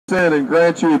sin and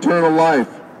grant you eternal life.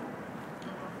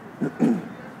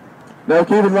 Now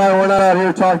keep in mind, we're not out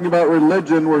here talking about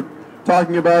religion, we're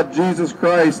talking about Jesus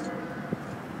Christ.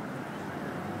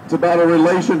 It's about a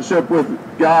relationship with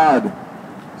God,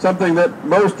 something that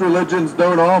most religions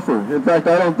don't offer. In fact,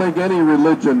 I don't think any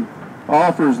religion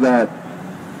offers that.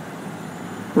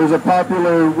 There's a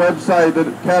popular website that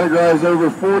categorizes over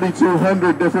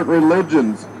 4,200 different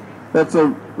religions. That's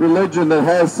a religion that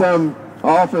has some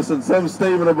office and some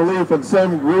statement of belief and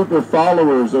some group of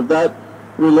followers of that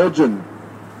religion.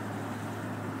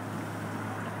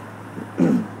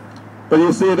 But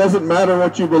you see, it doesn't matter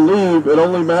what you believe, it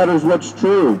only matters what's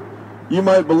true. You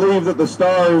might believe that the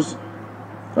Stars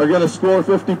are going to score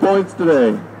 50 points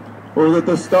today, or that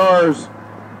the Stars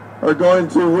are going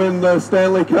to win the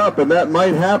Stanley Cup, and that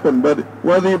might happen, but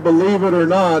whether you believe it or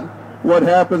not, what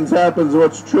happens, happens.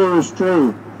 What's true is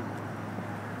true.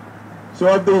 So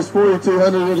of these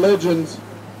 4,200 religions,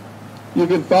 you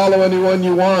can follow anyone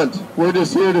you want. We're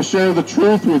just here to share the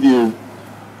truth with you.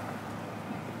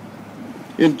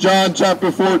 In John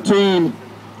chapter 14,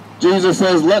 Jesus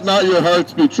says, "Let not your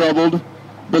hearts be troubled.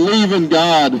 Believe in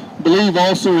God. Believe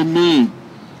also in me.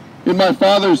 In my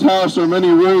Father's house are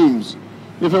many rooms.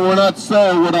 If it were not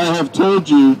so, would I have told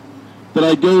you that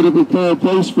I go to prepare a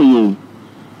place for you?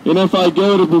 And if I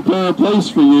go to prepare a place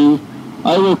for you,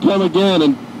 I will come again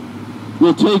and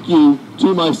will take you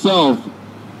to myself,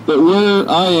 that where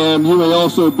I am, you may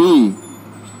also be.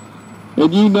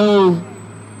 And you know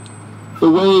the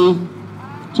way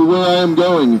to where I am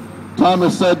going."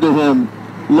 Thomas said to him,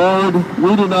 "Lord,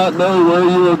 we do not know where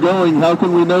you are going. How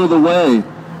can we know the way?"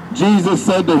 Jesus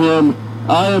said to him,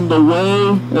 "I am the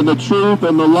way and the truth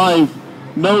and the life.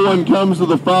 No one comes to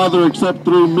the Father except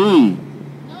through me."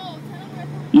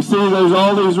 You see, there's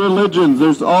all these religions.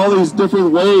 There's all these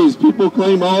different ways. People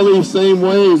claim all these same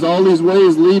ways. All these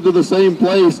ways lead to the same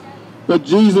place. But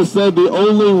Jesus said the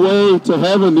only way to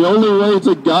heaven, the only way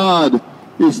to God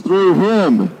is through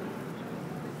Him.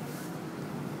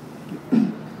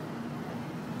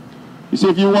 You see,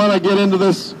 if you want to get into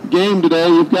this game today,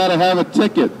 you've got to have a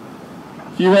ticket.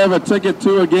 If you have a ticket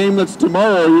to a game that's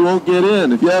tomorrow, you won't get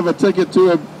in. If you have a ticket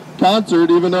to a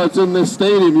concert, even though it's in this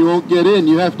stadium, you won't get in.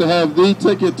 You have to have the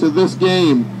ticket to this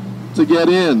game to get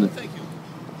in.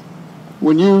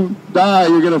 When you die,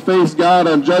 you're going to face God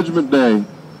on Judgment Day.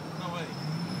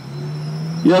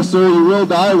 Yes, sir, you will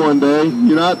die one day.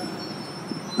 You're not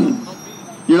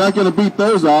going to beat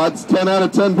those odds. 10 out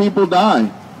of 10 people die.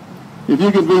 If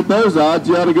you can beat those odds,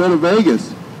 you ought to go to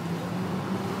Vegas.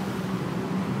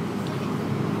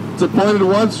 It's appointed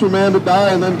once for man to die,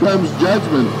 and then comes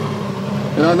judgment.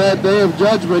 And on that day of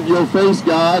judgment, you'll face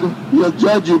God. He'll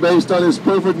judge you based on His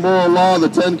perfect moral law, the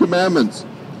 10 Commandments.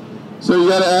 So you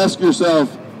got to ask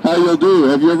yourself how you'll do.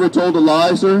 Have you ever told a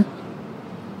lie, sir?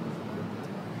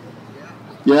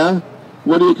 Yeah?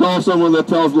 What do you call someone that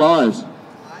tells lies?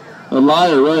 A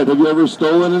liar, right. Have you ever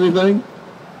stolen anything?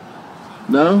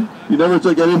 No? You never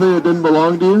took anything that didn't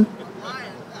belong to you?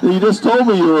 You just told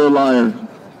me you were a liar.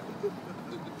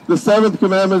 The 7th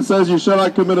commandment says you shall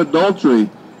not commit adultery.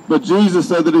 But Jesus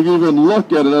said that if you even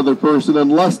look at another person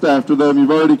and lust after them,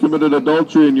 you've already committed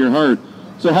adultery in your heart.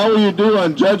 So how will you do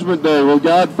on Judgment Day? Will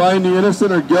God find you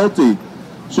innocent or guilty?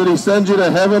 Should He send you to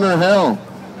heaven or hell?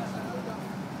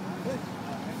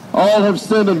 All have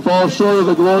sinned and fall short of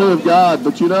the glory of God.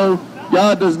 But you know,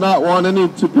 God does not want any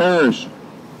to perish.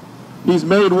 He's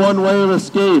made one way of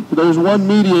escape. There's one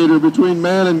mediator between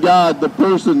man and God, the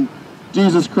person,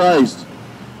 Jesus Christ.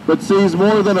 But see, He's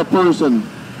more than a person.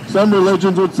 Some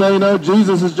religions would say, no,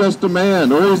 Jesus is just a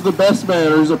man, or He's the best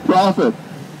man, or He's a prophet.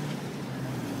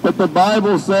 But the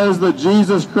Bible says that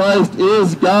Jesus Christ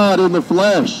is God in the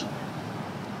flesh.